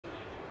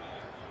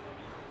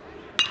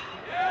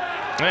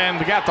And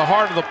we got the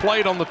heart of the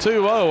plate on the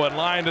 2-0 and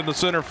lined into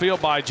center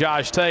field by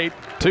Josh Tate.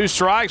 2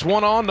 strikes,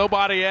 1 on,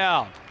 nobody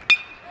out.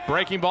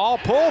 Breaking ball,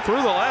 pull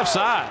through the left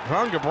side.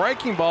 Hung a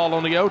breaking ball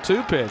on the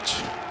 0-2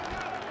 pitch.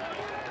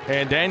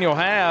 And Daniel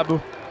Habb.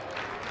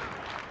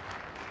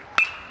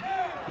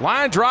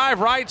 Line drive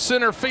right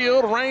center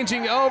field,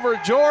 ranging over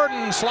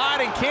Jordan,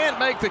 sliding, can't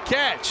make the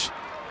catch.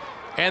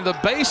 And the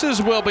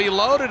bases will be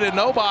loaded and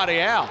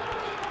nobody out.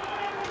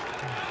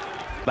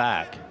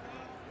 Back.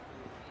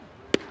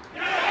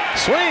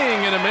 Swing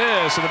and a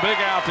miss, and a big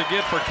out to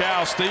get for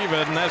Cal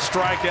Steven, and that's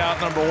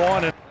strikeout number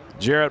 1.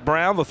 Jarrett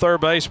Brown, the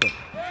third baseman.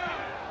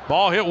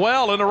 Ball hit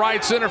well into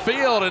right center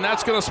field, and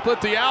that's going to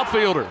split the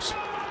outfielders.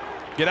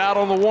 Get out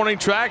on the warning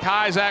track.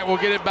 Hyzak will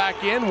get it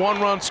back in. 1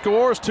 run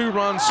scores, 2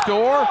 runs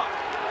score,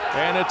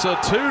 and it's a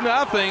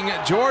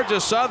 2-0 Georgia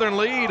Southern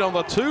lead on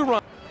the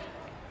 2-run.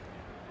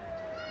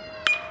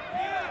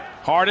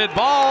 Hard hit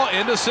ball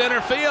into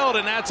center field,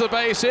 and that's a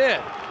base hit.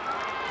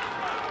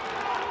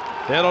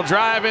 It'll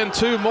drive in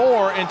 2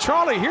 more. And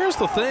Charlie, here's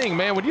the thing,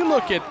 man. When you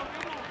look at,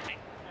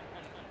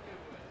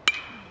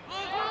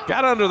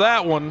 got under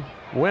that one,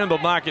 wind will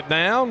knock it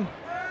down.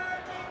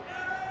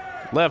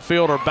 Left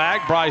fielder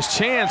back. Bryce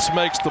Chance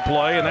makes the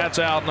play, and that's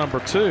out number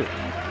 2.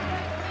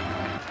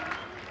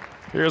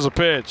 Here's a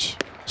pitch.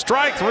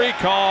 Strike 3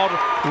 called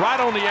right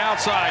on the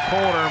outside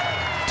corner.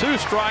 2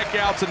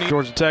 strikeouts in the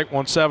Georgia Tech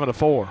won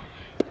 7-4.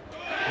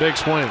 Big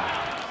swing.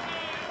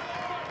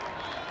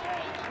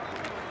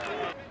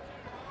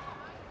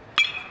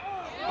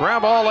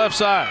 Ground ball left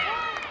side.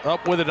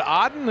 Up with it to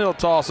Otten. He'll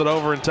toss it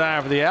over in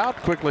time for the out.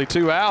 Quickly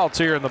 2 outs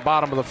here in the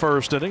bottom of the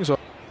first inning. So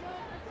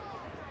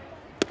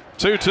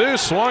 2-2,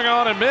 swung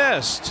on and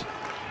missed.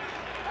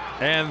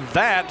 And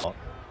that.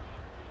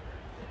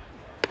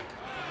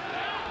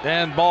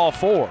 And ball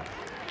 4.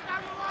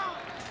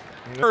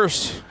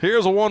 First,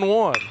 here's a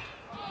 1-1.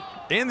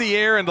 In the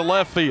air into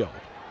left field.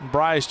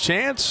 Bryce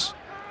Chance.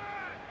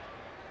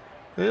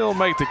 He'll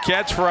make the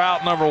catch for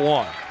out number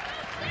 1.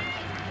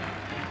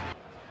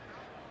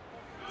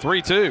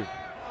 3-2.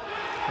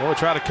 We'll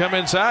try to come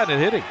inside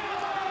and hit him.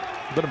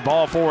 Been a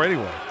ball 4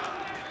 anyway.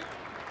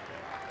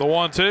 The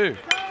 1-2.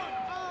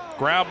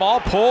 Ground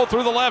ball pulled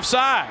through the left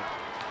side.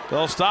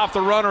 They'll stop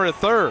the runner at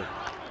third.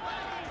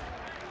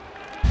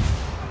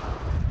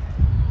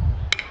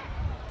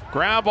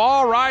 Ground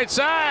ball right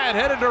side,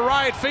 headed to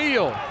right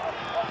field.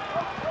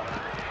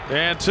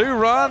 And 2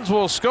 runs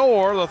will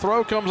score. The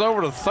throw comes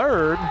over to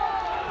third.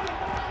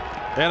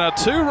 And a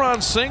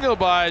 2-run single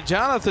by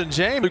Jonathan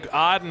James.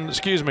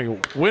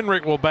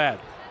 Winrick will bat.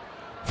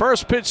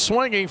 First pitch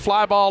swinging,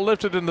 fly ball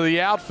lifted into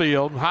the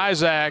outfield.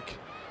 Hyzak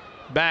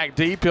back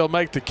deep, he'll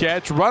make the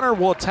catch. Runner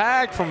will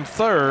tag from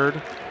third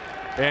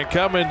and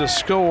come in to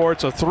score.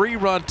 It's a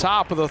 3-run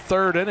top of the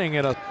 3rd inning,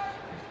 and a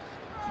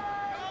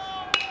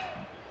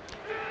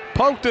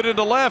poked it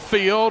into left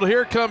field.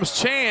 Here comes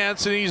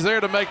Chance, and he's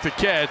there to make the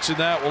catch, and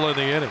that will end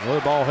the inning.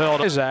 The ball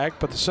held Hyzak,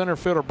 but the center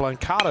fielder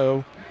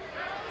Blancato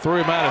threw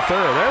him out of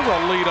third. There's a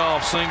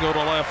leadoff single to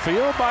left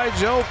field by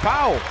Joe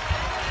Powell.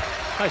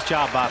 Nice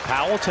job by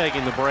Powell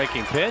taking the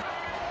breaking pitch.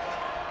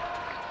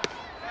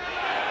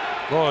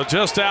 Well,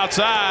 just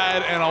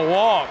outside and a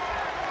walk.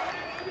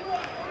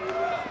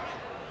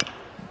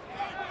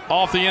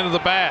 Off the end of the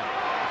bat.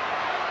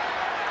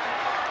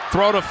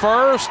 Throw to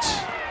first,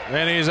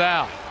 and he's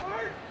out.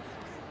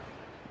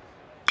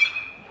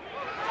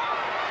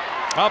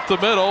 Up the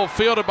middle,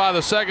 fielded by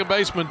the second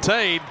baseman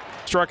Tate.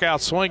 Struck out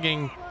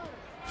swinging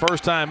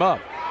first time up.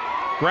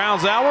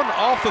 Grounds that one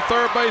off the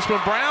third baseman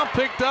Brown.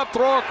 Picked up,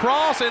 throw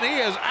across, and he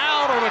is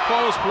out on a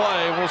close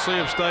play. We'll see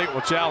if State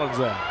will challenge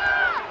that.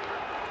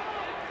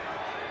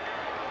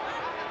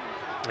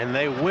 And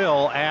they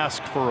will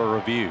ask for a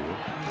review.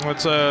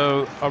 It's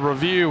a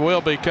review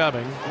will be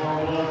coming.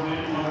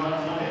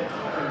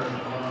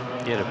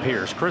 It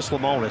appears Chris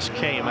Lemonis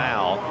came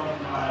out.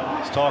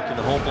 He's talking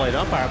to the home plate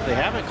umpire, but they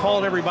haven't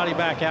called everybody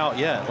back out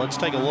yet. Let's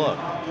take a look.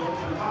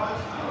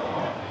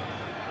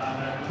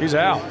 He's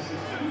out.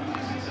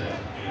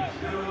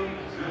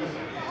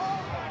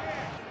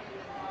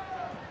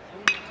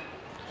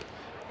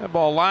 That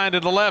ball lined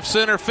into left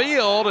center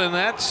field, and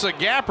that's a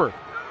gapper.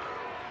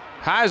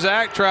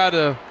 Hyzak tried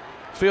to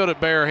field it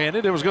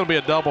barehanded. It was going to be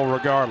a double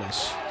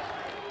regardless.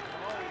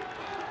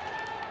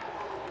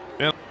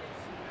 And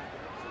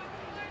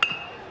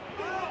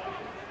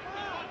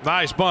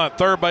nice bunt,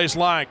 third base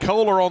line.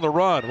 Kohler on the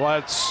run. Well,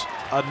 that's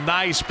a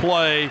nice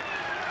play.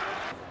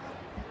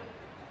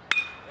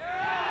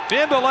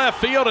 Into left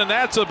field, and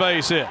that's a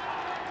base hit.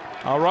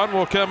 A run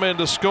will come in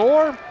to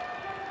score.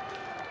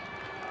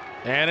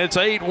 And it's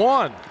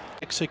 8-1.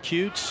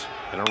 Executes,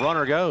 and a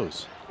runner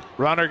goes.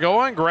 Runner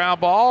going,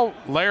 ground ball.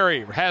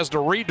 Larry has to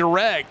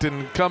redirect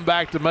and come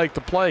back to make the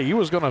play. He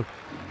was going to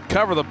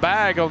cover the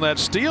bag on that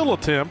steal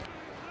attempt.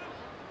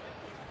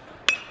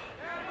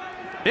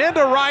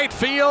 Into right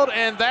field,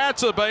 and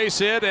that's a base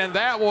hit, and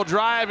that will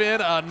drive in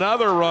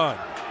another run.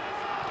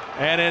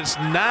 And it's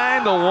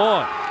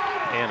 9-1.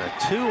 And a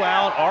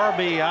 2-out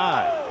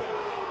RBI.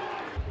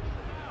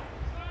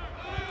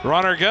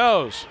 Runner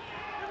goes.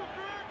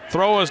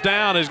 Throw is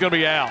down. He's going to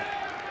be out.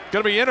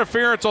 Going to be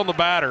interference on the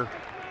batter.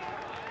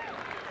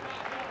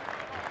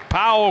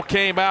 Powell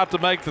came out to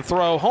make the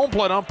throw. Home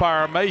plate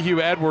umpire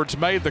Mayhew Edwards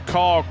made the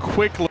call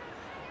quickly.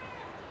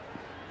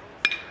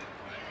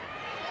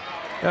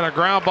 And a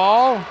ground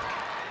ball,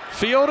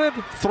 fielded,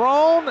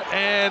 thrown,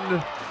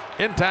 and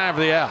in time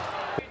for the out.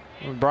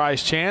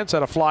 Bryce Chance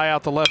had a fly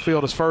out the left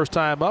field his first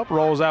time up.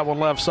 Rolls that one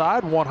left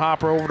side. One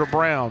hopper over to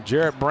Brown.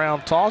 Jarrett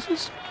Brown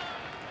tosses.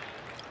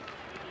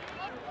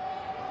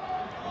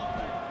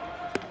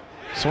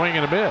 Swing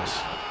and a miss.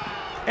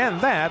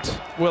 And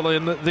that will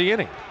end the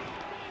inning.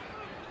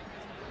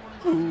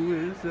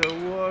 Who is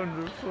a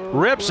wonderful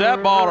Rips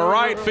that ball to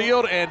right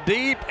field and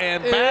deep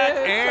and back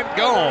and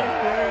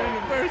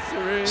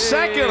gone.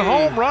 Second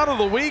home run of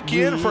the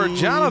weekend for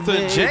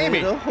Jonathan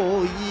Jamie. The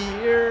whole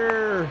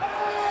year.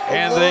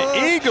 And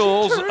the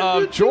Eagles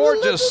of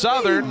Georgia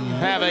Southern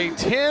have a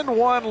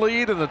 10-1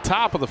 lead in the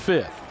top of the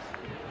fifth.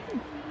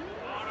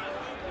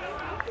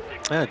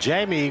 Yeah,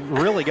 Jamie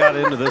really got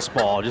into this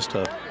ball just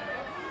to.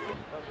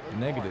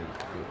 Negative.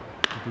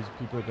 Because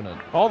people are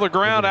gonna all the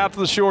ground out to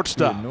the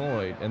shortstop.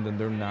 Annoyed, and then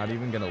they're not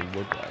even gonna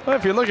look at it. Well,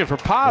 if you're looking for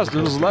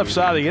positives, the left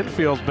side of the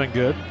infield's been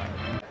good.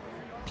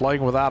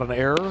 Playing without an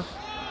error.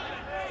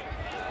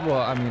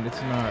 Well, I mean,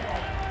 it's not.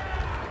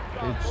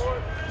 It's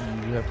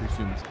you have to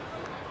assume.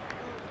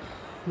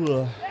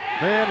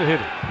 And it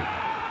hit it.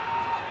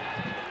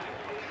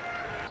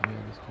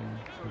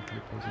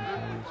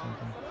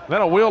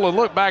 Then a wheel and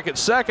look back at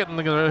second,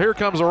 and here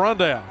comes a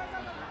rundown.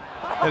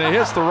 And it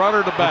hits the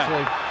runner to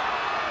back.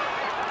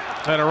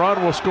 And a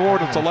run will score,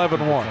 and it's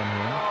 11-1.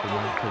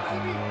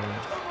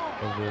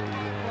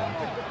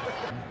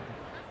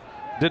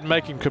 Didn't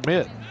make him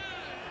commit.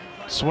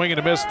 Swinging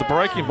and miss the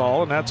breaking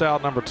ball, and that's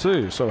out number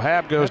 2. So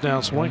Hab goes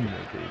down swinging.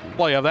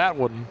 Play of that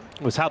one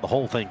was how the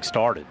whole thing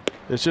started.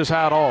 It's just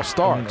how it all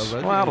starts.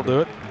 Well, that'll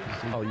do it.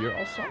 Oh, you're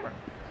all summer.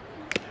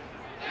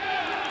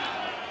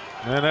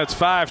 And that's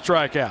 5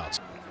 strikeouts.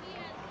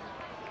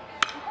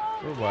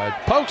 Wide.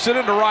 Pokes it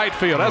into right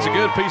field. That's a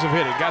good piece of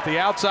hitting. Got the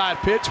outside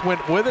pitch,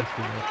 went with it.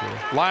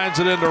 Lines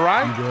it into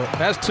right.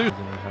 That's 2.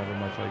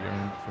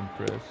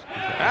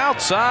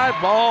 Outside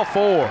ball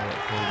 4.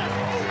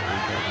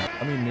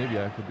 I mean, maybe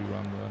I could be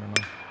wrong, but I don't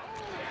know.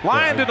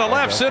 Lined into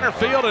left center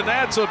field, and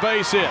that's a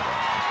base hit.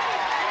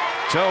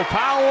 Joe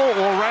Powell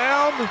will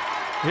round.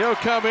 He'll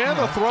come in.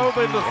 The throw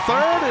into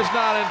third is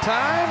not in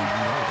time.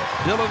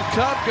 Dylan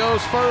Cupp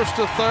goes first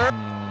to third.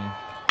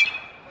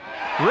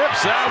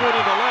 Rips that one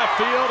into left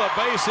field. A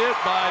base hit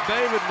by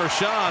David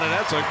Mershon, and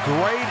that's a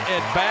great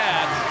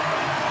at-bat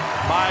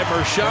by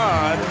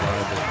Mershon.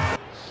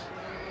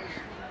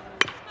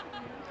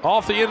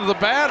 Off the end of the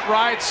bat,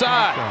 right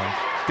side.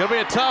 Going to be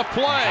a tough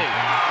play.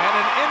 And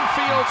an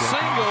infield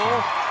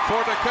single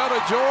for Dakota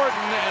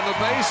Jordan, and the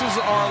bases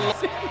are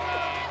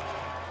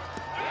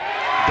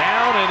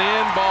down and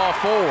in, ball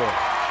 4.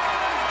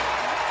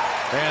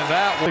 And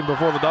that one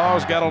before the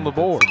Dogs got on the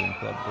board.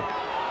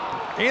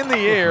 In the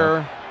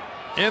air,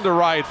 into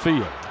right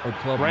field.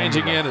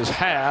 Ranging in is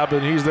Hab,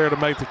 and he's there to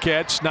make the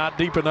catch. Not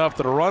deep enough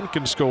that a run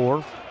can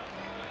score.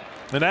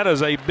 And that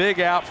is a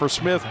big out for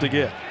Smith to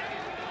get.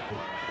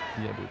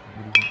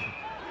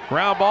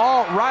 Ground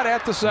ball right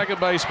at the second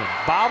baseman.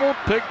 Bobbled,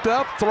 picked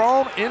up,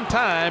 thrown in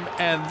time,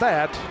 and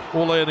that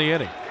will end the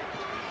inning.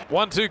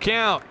 1-2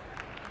 count.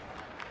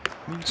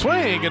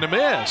 Swing and a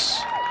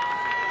miss.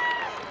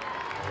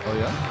 Oh,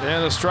 yeah?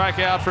 And a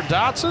strikeout for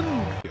Dotson.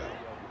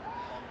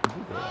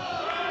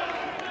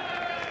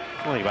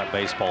 One thing about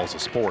baseball as a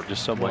sport,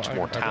 just so much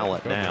more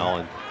talent now.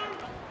 And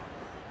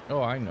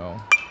oh, I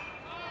know.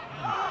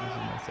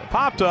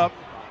 Popped up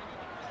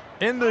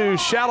into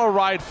shallow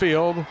right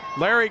field.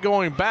 Larry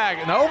going back,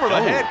 and over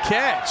the head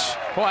catch.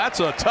 Boy, that's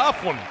a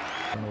tough one.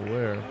 I don't know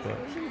where, but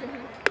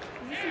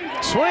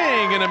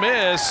swing and a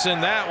miss,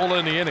 and that will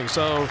end the inning.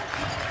 So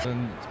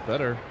then it's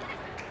better.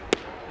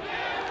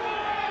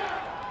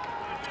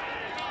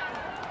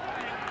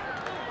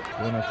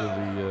 Going after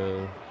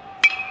the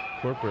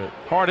corporate.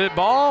 Hard hit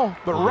ball,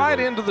 but right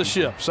into the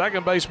ship.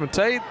 Second baseman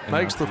Tate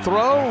makes the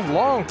throw,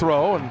 long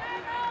throw, and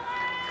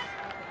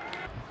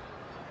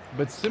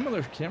but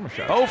similar camera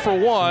shot. 0 for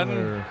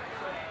 1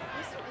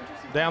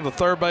 down the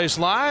third base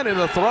line in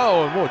the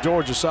throw, and boy,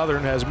 Georgia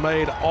Southern has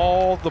made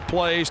all the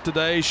plays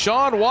today.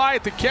 Sean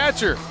White, the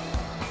catcher.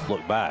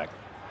 Look back.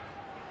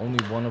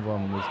 Only one of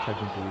them was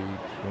technically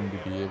going to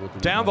be able to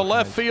down the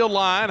left field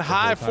line,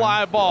 high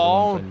fly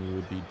ball. And you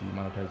would be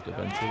demonetized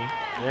eventually.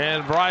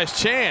 And Bryce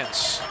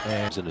Chance.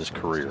 And in his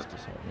career.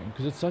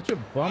 Because it's such a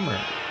bummer.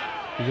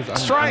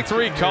 Strike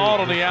 3 called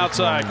on the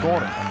outside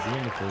corner. I'm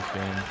doing the first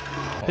game.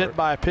 Hit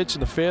by a pitch in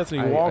the 5th,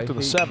 and he walked to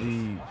the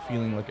 7th.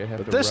 Feeling like I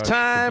have but this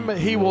time,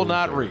 he will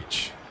not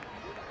reach.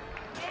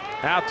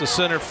 Out to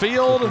center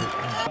field.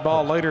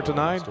 Ball later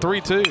tonight,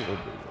 3-2.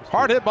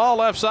 Hard hit ball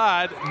left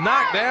side,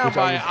 knocked down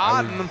by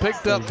Otten and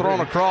picked up, thrown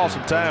across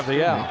in time for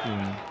the out.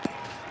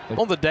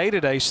 On the day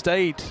today,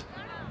 State,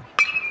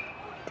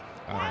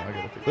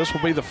 this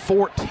will be the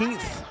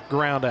 14th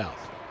ground out.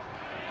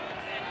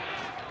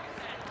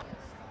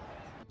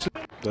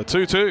 The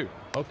 2-2.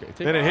 Okay.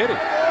 Take And it hit him.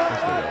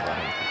 Let's do that.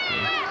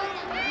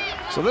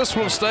 So this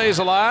one stays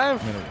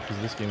alive.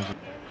 Because this game's.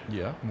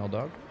 Yeah, Mel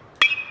Dog.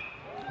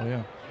 Oh,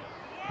 yeah.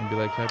 And be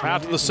like,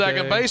 Out to the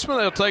second baseman.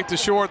 They'll take the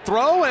short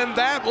throw, and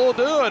that will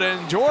do it.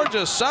 And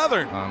Georgia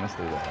Southern,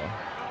 Honestly,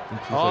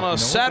 on a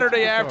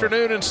Saturday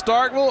afternoon in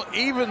Starkville,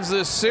 evens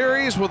this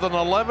series with an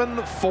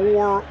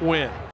 11-4 win.